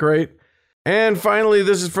 Isn't that great? And finally,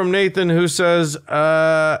 this is from Nathan, who says,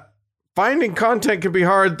 finding content can be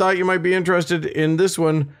hard. Thought you might be interested in this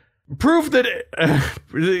one. Proof that...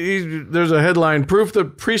 there's a headline. Proof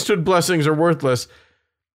that priesthood blessings are worthless.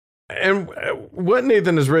 And what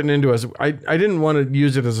Nathan has written into us, I didn't want to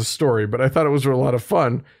use it as a story, but I thought it was a lot of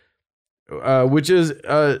fun, which is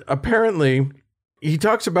apparently he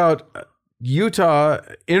talks about Utah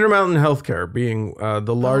Intermountain Healthcare being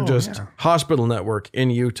the largest hospital network in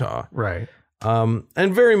Utah. Right.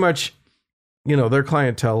 And very much, their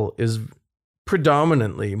clientele is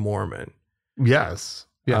predominantly Mormon. Yes.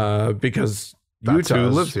 Yeah. Because That's who Utah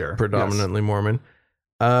lives here. predominantly Mormon.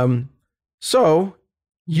 So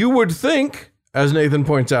you would think, as Nathan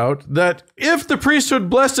points out, that if the priesthood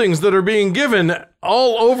blessings that are being given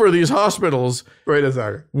all over these hospitals Right a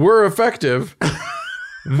second. were effective,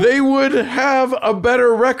 they would have a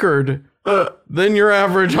better record than your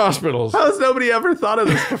average hospitals. How has nobody ever thought of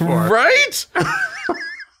this before? Right?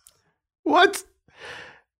 What?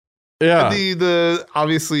 Yeah. The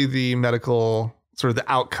obviously the medical sort of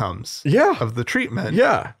the outcomes Yeah. of the treatment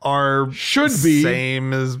Yeah. are Should be.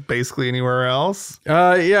 same as basically anywhere else.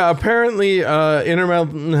 Apparently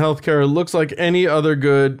Intermountain Healthcare looks like any other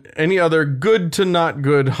good to not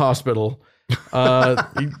good hospital. He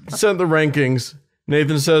sent the rankings.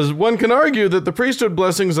 Nathan says, one can argue that the priesthood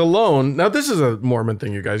blessings alone. Now, this is a Mormon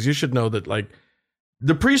thing, you guys. You should know that, like,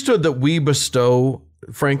 the priesthood that we bestow,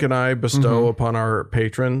 Frank and I bestow upon our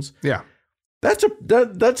patrons. Yeah. That's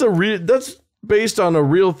based on a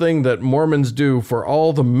real thing that Mormons do for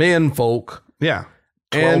all the man folk. Yeah.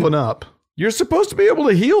 12 and up. You're supposed to be able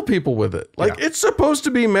to heal people with it. Like, Yeah. it's supposed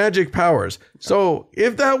to be magic powers. So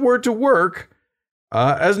if that were to work,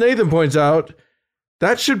 as Nathan points out,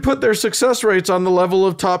 that should put their success rates on the level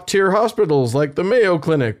of top tier hospitals like the Mayo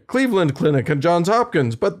Clinic, Cleveland Clinic, and Johns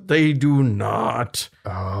Hopkins, but they do not.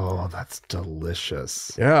 Oh, that's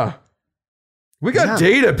delicious. Yeah. We got Yeah.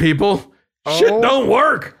 data, people. Shit Oh. don't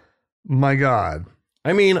work. My God.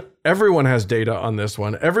 I mean, everyone has data on this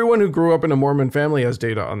one. Everyone who grew up in a Mormon family has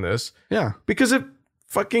data on this. Yeah. Because it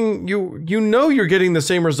fucking, you're getting the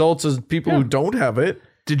same results as people who don't have it.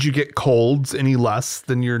 did you get colds any less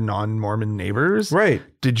than your non-Mormon neighbors? Right.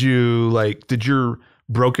 Did your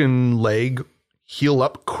broken leg heal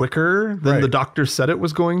up quicker than Right. the doctor said it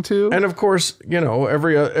was going to? And of course,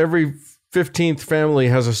 every 15th family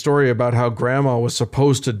has a story about how grandma was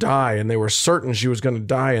supposed to die and they were certain she was going to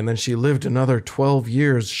die. And then she lived another 12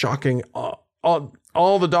 years, shocking all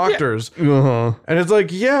the doctors. Uh-huh. And it's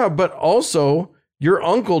like, yeah, but also your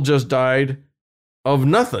uncle just died of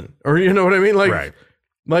nothing. Or you know what I mean? Right.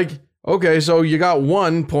 Like, okay, so you got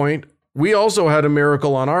 1 point. We also had a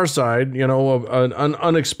miracle on our side, an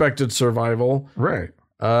unexpected survival. Right.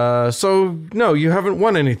 So no, you haven't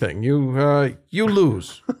won anything. You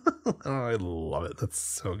lose. Oh, I love it. That's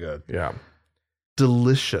so good. Yeah.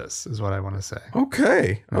 Delicious is what I want to say.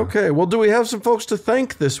 Okay. Okay. Well, do we have some folks to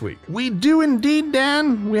thank this week? We do indeed,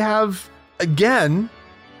 Dan. We have, again,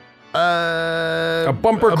 A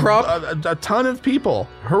bumper crop? A ton of people,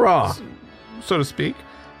 Hurrah. so to speak.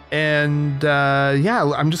 And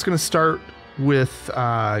I'm just going to start with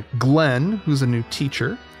Glenn, who's a new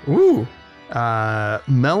teacher. Ooh.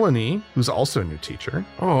 Melanie, who's also a new teacher.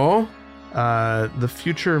 Oh. The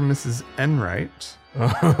future Mrs. Enright,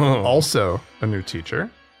 Oh. also a new teacher.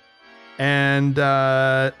 And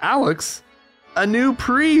Alex, a new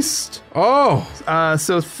priest. Oh.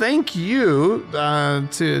 So thank you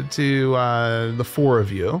to the four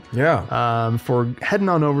of you Yeah. for heading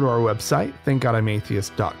on over to our website,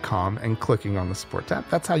 thankgodimatheist.com, and clicking on the support tab.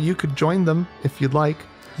 That's how you could join them if you'd like.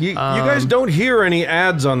 You guys don't hear any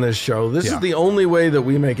ads on this show. This Yeah. is the only way that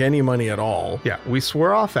we make any money at all. Yeah, we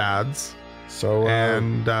swear off ads, So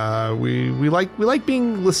and we like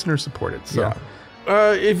being listener supported. So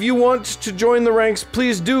yeah. If you want to join the ranks,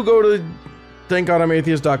 please do go to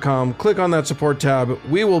thankgodimatheist.com, click on that support tab.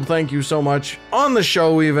 We will thank you so much on the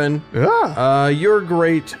show even. yeah, You're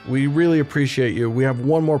great. We really appreciate you. We have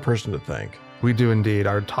one more person to thank. we do indeed.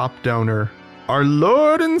 Our top donor, our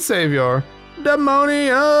Lord and Savior,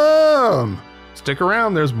 Demonium. Stick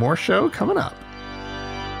around. There's more show coming up.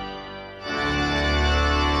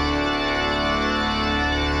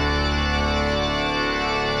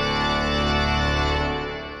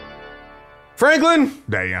 Franklin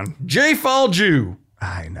Dan, J. Falju.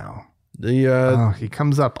 I know. The He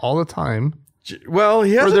comes up all the time. well,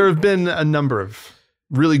 he Or has there have been a number of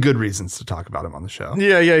really good reasons to talk about him on the show.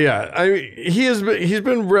 Yeah. I mean, he's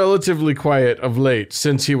been relatively quiet of late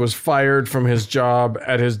since he was fired from his job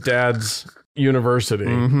at his dad's university.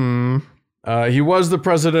 Mm-hmm. He was the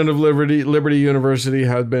president of Liberty University,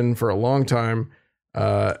 had been for a long time,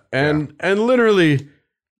 and literally,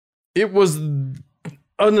 it was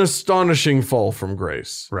an astonishing fall from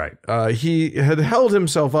grace. Right. He had held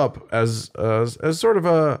himself up as sort of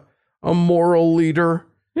a moral leader.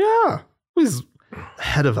 Yeah. He's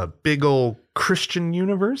head of a big old Christian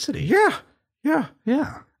university. Yeah. Yeah.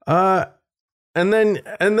 And then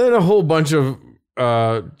a whole bunch of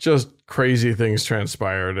just crazy things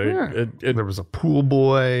transpired. There was a pool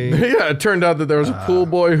boy. Yeah, it turned out that there was a pool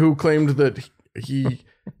boy who claimed that he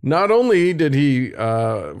not only did he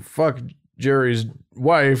fuck Jerry's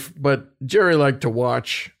wife, but Jerry liked to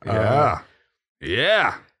watch.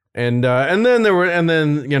 Yeah. And then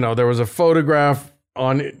there was a photograph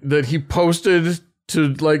on that he posted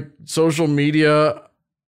to like social media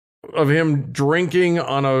of him drinking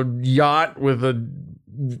on a yacht with a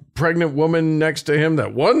pregnant woman next to him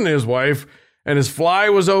that wasn't his wife, and his fly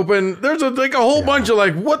was open. There's a whole bunch of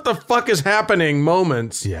like, what the fuck is happening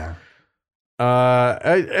moments. Yeah.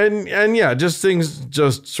 And yeah, just things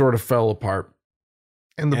just sort of fell apart.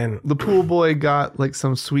 And the pool boy got like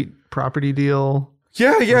some sweet property deal.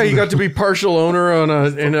 Yeah, he got to be partial owner on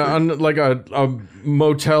a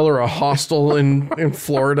motel or a hostel in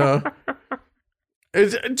Florida.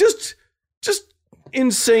 It's just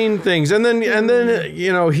insane things. And then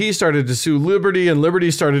he started to sue Liberty, and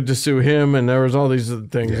Liberty started to sue him, and there was all these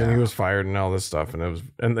things, and he was fired and all this stuff,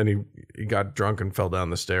 and then he got drunk and fell down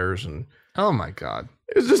the stairs, and Oh my God.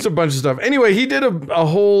 it was just a bunch of stuff. Anyway, he did a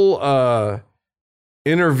whole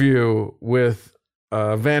interview with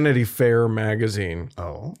Vanity Fair magazine.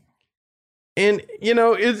 Oh. And,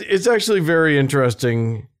 it's actually very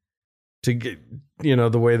interesting to get,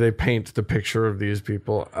 the way they paint the picture of these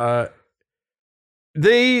people.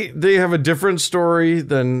 They have a different story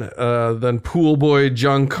than pool boy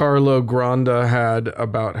Giancarlo Granda had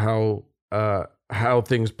about how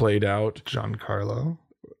things played out. Giancarlo.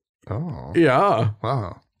 Oh. Yeah.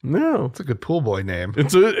 Wow. No. That's a good pool boy name.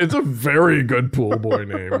 It's a very good pool boy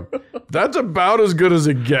name. That's about as good as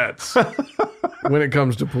it gets when it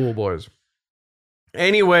comes to pool boys.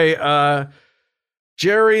 Anyway,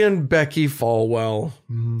 Jerry and Becky Falwell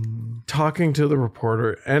talking to the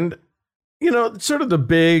reporter, and sort of the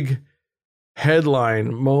big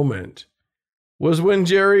headline moment was when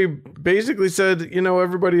Jerry basically said,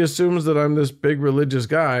 everybody assumes that I'm this big religious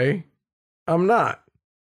guy. I'm not.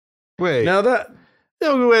 Wait. Now that...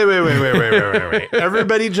 No, wait.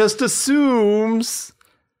 Everybody just assumes.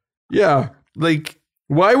 Yeah. Like,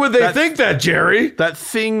 why would they think that, Jerry? that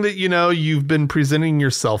thing that, you've been presenting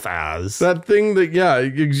yourself as. That thing that, yeah,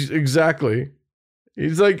 exactly.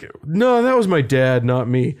 He's like, no, that was my dad, not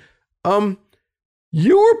me.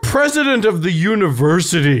 You were president of the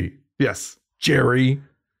university. Yes. Jerry.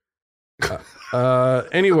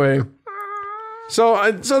 Anyway,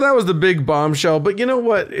 so that was the big bombshell. But you know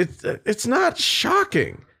what? It's not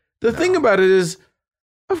shocking. The thing about it is,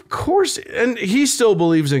 of course, and he still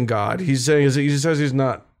believes in God. He says he's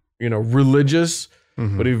not, religious,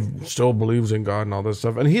 but he still believes in God and all this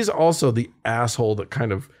stuff. And he's also the asshole that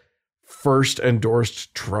kind of first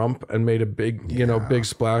endorsed Trump and made a big, big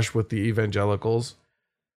splash with the evangelicals.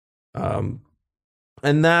 And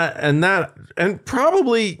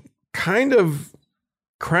probably kind of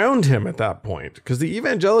crowned him at that point, because the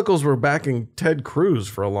evangelicals were backing Ted Cruz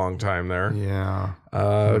for a long time there. Yeah.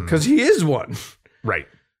 Because he is one. Right.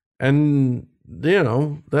 And,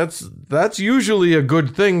 that's usually a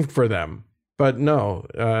good thing for them. But no,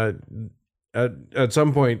 at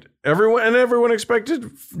some point, everyone expected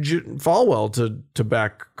Falwell to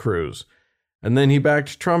back Cruz. And then he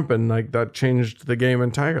backed Trump, and that changed the game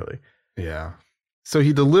entirely. Yeah. So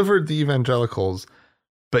he delivered the evangelicals,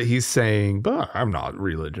 but he's saying, but I'm not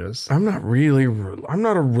religious. I'm not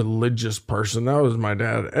a religious person. That was my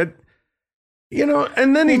dad.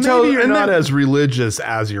 And then he tells you're not as religious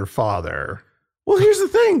as your father. Well, here's the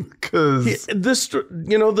thing. Because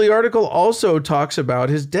the article also talks about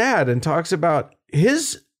his dad and talks about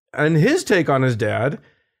his take on his dad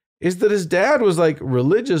is that his dad was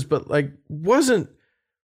religious, but wasn't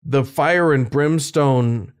the fire and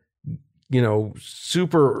brimstone,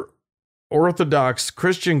 super orthodox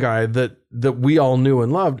Christian guy that we all knew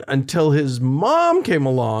and loved until his mom came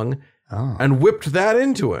along and whipped that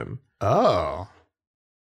into him. Oh,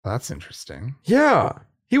 that's interesting. Yeah.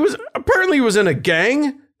 He was in a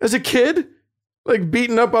gang as a kid,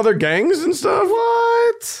 beating up other gangs and stuff.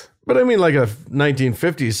 What? But I mean, a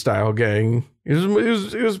 1950s style gang. It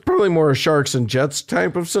was probably more a Sharks and Jets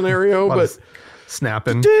type of scenario, but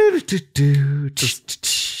snapping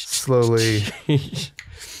slowly,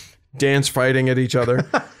 dance fighting at each other.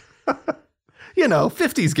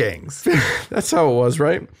 50s gangs. That's how it was,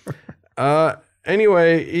 right?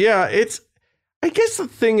 Anyway, yeah, I guess the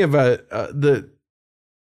thing about that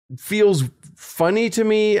feels funny to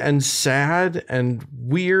me and sad and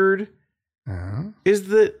weird is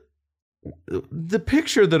that the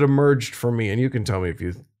picture that emerged for me, and you can tell me if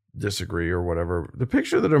you disagree or whatever, the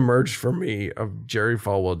picture that emerged for me of Jerry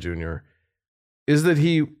Falwell Jr. is that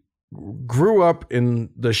he grew up in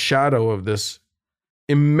the shadow of this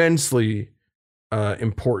immensely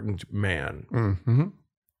important man. Mm-hmm.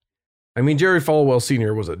 I mean, Jerry Falwell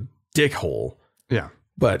Sr. was a dickhole. Yeah.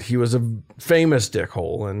 But he was a famous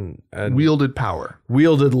dickhole and wielded power.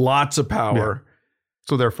 Wielded lots of power. Yeah.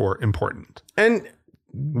 So therefore important. And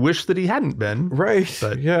wish that he hadn't been. Right.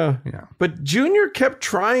 But, yeah. Yeah. But Junior kept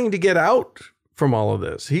trying to get out from all of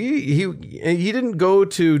this. He didn't go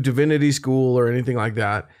to divinity school or anything like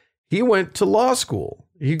that. He went to law school.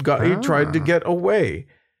 He tried to get away.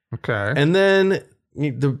 Okay. And then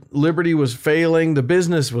the Liberty was failing.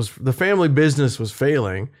 The family business was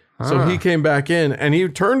failing. So he came back in and he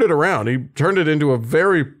turned it around. He turned it into a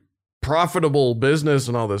very profitable business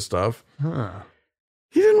and all this stuff.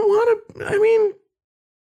 He didn't want to, I mean,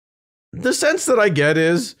 the sense that I get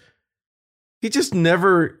is he just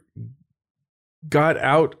never got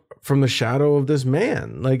out from the shadow of this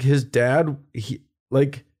man. His dad,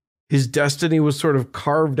 his destiny was sort of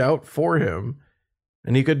carved out for him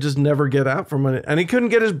and he could just never get out from it. And he couldn't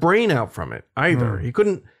get his brain out from it either. He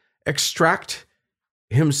couldn't extract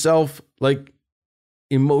himself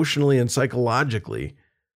emotionally and psychologically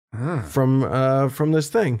from this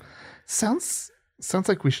thing. Sounds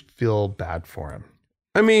like we should feel bad for him.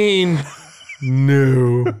 I mean,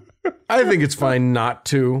 no. I think it's fine not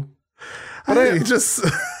to. But I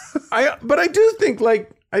do think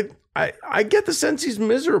I get the sense he's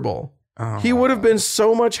miserable. He would have been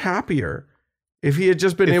so much happier if he had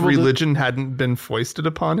just been able religion hadn't been foisted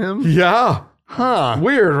upon him. Yeah. Huh.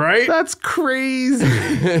 Weird, right? That's crazy.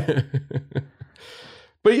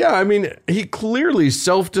 But yeah, I mean, he clearly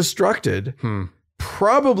self-destructed,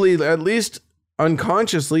 probably at least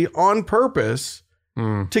unconsciously on purpose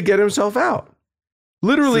to get himself out.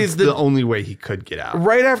 Literally, it's the only way he could get out.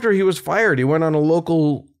 Right after he was fired, he went on a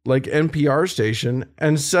local like NPR station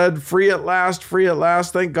and said, free at last,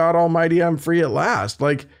 thank God Almighty, I'm free at last.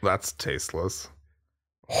 Like, That's tasteless.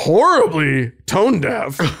 horribly tone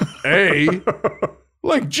deaf,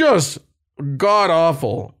 like just god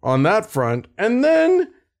awful on that front. And then,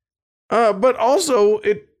 but also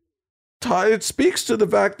it speaks to the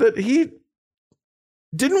fact that he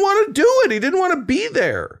didn't want to do it. He didn't want to be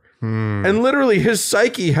there. And literally his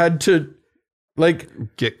psyche had to like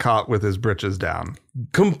Get caught with his britches down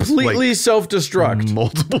completely Like, self-destruct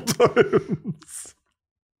multiple times.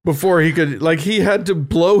 before he could, like, he had to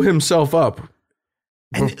blow himself up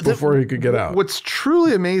And before he could get out. What's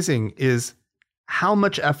truly amazing is how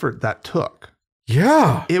much effort that took.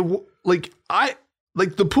 Yeah.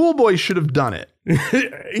 The pool boy should have done it.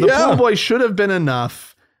 The pool boy should have been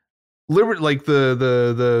enough. Like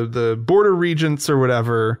the border regents or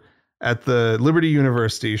whatever at the Liberty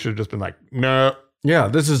University should have just been like, no, Yeah,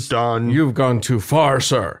 this is done. You've gone too far,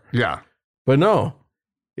 sir. Yeah. But no,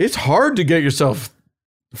 it's hard to get yourself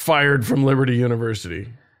fired from Liberty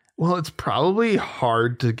University. Well, it's probably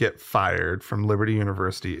hard to get fired from Liberty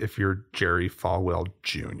University if you're Jerry Falwell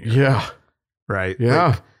Jr. Yeah. Right?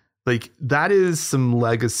 Yeah. Like that is some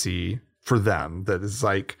legacy for them that is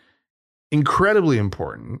like incredibly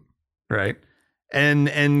important, right?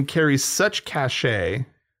 And carries such cachet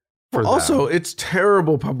for Also, them. it's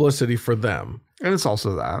terrible publicity for them. And it's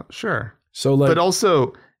also that, sure. So, like, But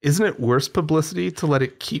also, isn't it worse publicity to let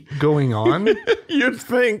it keep going on? you'd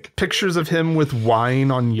think. Pictures of him with wine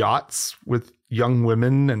on yachts with young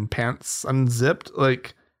women and pants unzipped.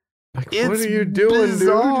 Like it's what are you doing,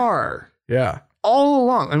 bizarre. dude? Yeah. All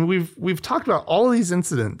along. And we've talked about all of these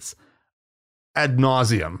incidents ad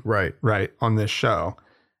nauseum, Right. on this show.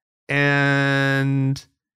 And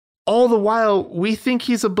all the while we think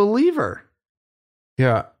he's a believer.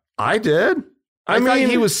 Yeah. I did. I thought mean-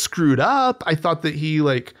 he was screwed up. I thought that he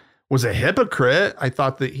like was a hypocrite. I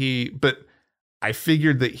thought that but I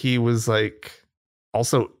figured that he was like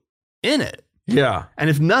also in it. Yeah. And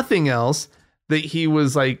if nothing else, that he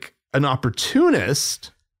was like an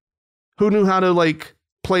opportunist who knew how to like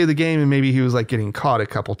play the game, and maybe he was like getting caught a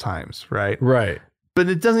couple times, right? Right. But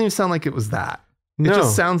it doesn't even sound like it was that. It No.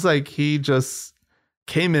 just sounds like he just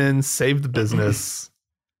came in, saved the business,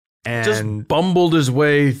 and Just bumbled his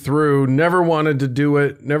way through, never wanted to do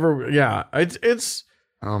it. Never. Yeah. It's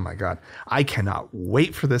oh my God. I cannot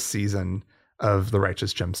wait for this season of The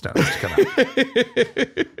Righteous Gemstones to come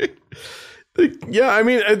out. yeah. I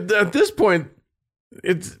mean, at this point,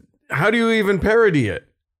 it's how do you even parody it?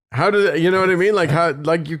 How do you know what I mean? Like how,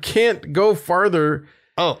 like you can't go farther.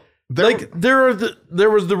 Oh, There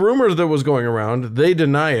was the rumors that was going around. They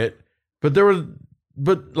deny it, but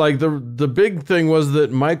the big thing was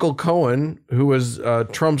that Michael Cohen, who was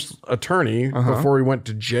Trump's attorney before he went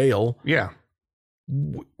to jail, yeah.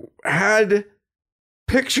 had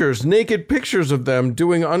naked pictures of them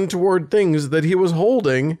doing untoward things that he was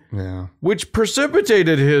holding, Yeah. which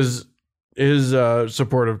precipitated his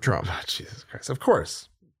support of Trump. Oh, Jesus Christ. Of course.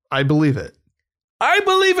 I believe it. I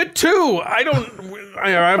believe it too. I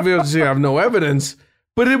obviously have no evidence,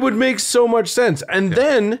 but it would make so much sense. And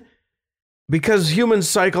then, because human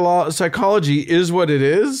psychology is what it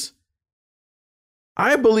is,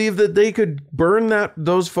 I believe that they could burn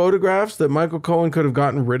those photographs, that Michael Cohen could have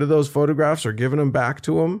gotten rid of those photographs or given them back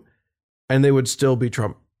to him, and they would still be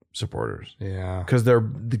Trump supporters. Yeah. Because they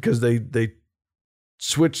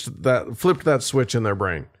flipped that switch in their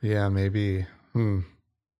brain. Yeah, maybe.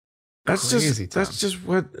 That's Crazy just that's just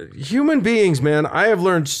what human beings, man. I have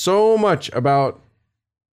learned so much about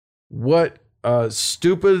what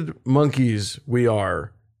stupid monkeys we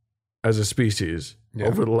are as a species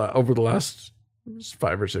over the last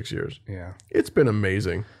 5 or 6 years. Yeah. It's been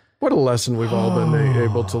amazing. What a lesson we've all been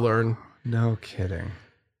able to learn. No kidding.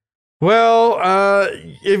 Well,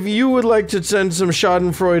 if you would like to send some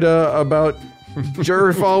schadenfreude about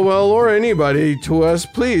Jerry Falwell or anybody to us,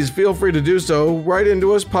 please feel free to do so. Write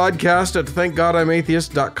into us,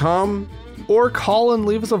 podcast@thankgodimatheist.com. Or call and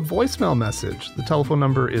leave us a voicemail message. The telephone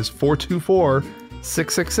number is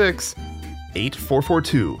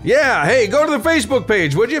 424-666-8442. Yeah, hey, go to the Facebook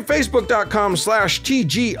page, would you?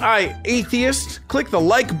 Facebook.com/TGIAtheist. Click the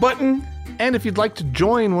like button. And if you'd like to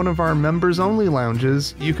join one of our members-only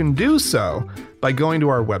lounges, you can do so by going to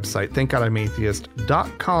our website,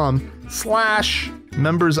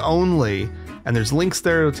 thankgodimatheist.com/members-only. And there's links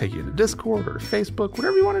there. It'll take you to Discord or Facebook,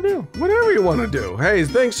 whatever you want to do. Whatever you want to do. Hey,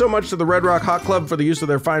 thanks so much to the Red Rock Hot Club for the use of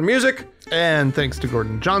their fine music. And thanks to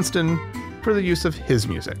Gordon Johnston for the use of his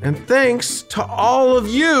music. And thanks to all of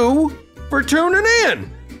you for tuning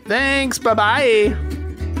in. Thanks. Bye-bye.